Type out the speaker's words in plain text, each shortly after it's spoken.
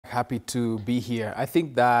Happy to be here. I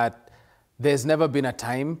think that there's never been a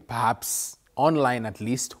time, perhaps online at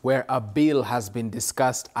least, where a bill has been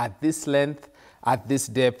discussed at this length, at this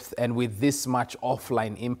depth, and with this much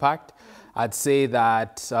offline impact. I'd say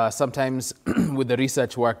that sometimes with the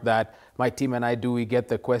research work that my team and I do, we get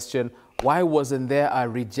the question, why wasn't there a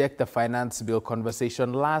reject the finance bill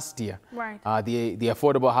conversation last year? Right. The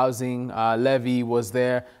affordable housing levy was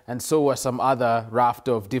there, and so were some other raft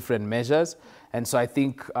of different measures. And so I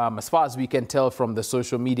think as far as we can tell from the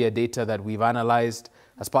social media data that we've analyzed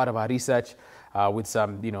as part of our research with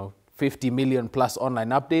some, 50 million plus online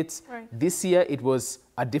updates, right. This year it was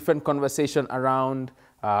a different conversation around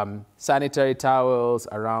sanitary towels,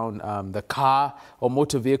 around the car or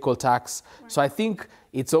motor vehicle tax. Right. So I think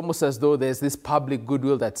it's almost as though there's this public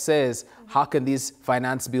goodwill that says, how can these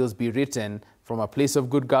finance bills be written from a place of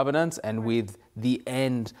good governance and with the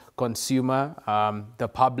end consumer, the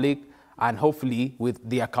public, and hopefully with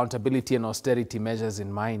the accountability and austerity measures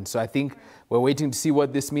in mind. So I think we're waiting to see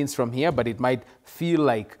what this means from here, but it might feel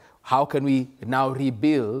like, how can we now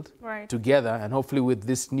rebuild together, and hopefully with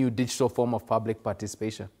this new digital form of public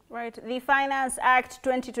participation? Right. The Finance Act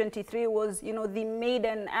 2023 was, the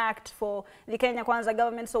maiden act for the Kenya Kwanza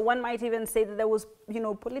government. So one might even say that there was,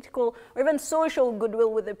 political or even social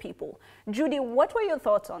goodwill with the people. Judy, what were your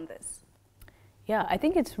thoughts on this? Yeah, I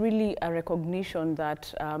think it's really a recognition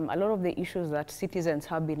that a lot of the issues that citizens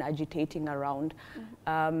have been agitating around,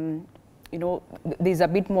 there's a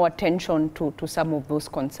bit more attention to some of those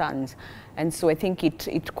concerns. And so I think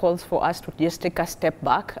it calls for us to just take a step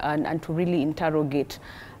back and to really interrogate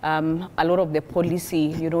a lot of the policy,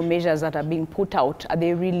 measures that are being put out. Are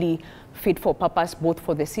they really fit for purpose, both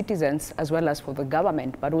for the citizens as well as for the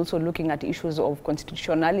government, but also looking at issues of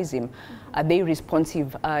constitutionalism? Are they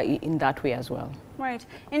responsive in that way as well? Right.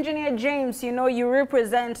 Engineer James, you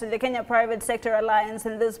represent the Kenya Private Sector Alliance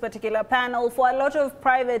in this particular panel. For a lot of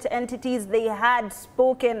private entities, they had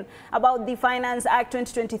spoken about the Finance Act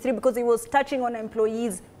 2023 because it was touching on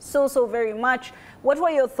employees so very much. What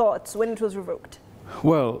were your thoughts when it was revoked?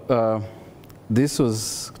 Well, this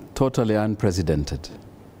was totally unprecedented.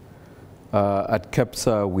 At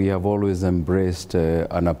KEPSA, we have always embraced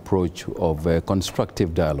an approach of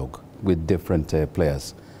constructive dialogue with different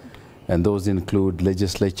players. And those include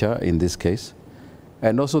legislature in this case,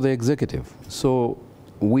 and also the executive. So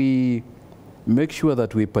we make sure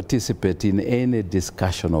that we participate in any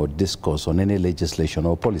discussion or discourse on any legislation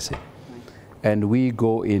or policy. And we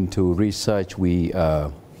go into research, we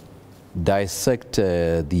dissect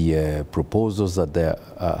the proposals that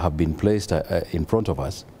have been placed in front of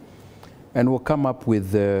us, and we'll come up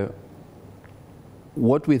with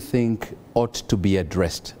what we think ought to be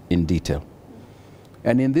addressed in detail.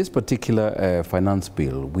 And in this particular finance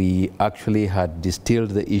bill, we actually had distilled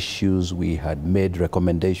the issues, we had made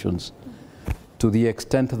recommendations to the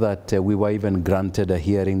extent that we were even granted a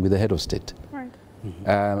hearing with the head of state. Right.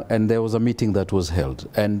 And there was a meeting that was held.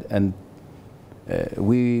 And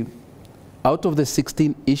we, out of the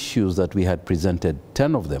 16 issues that we had presented,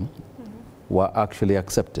 10 of them were actually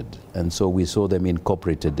accepted. And so we saw them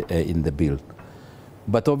incorporated in the bill.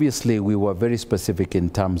 But obviously, we were very specific in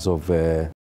terms of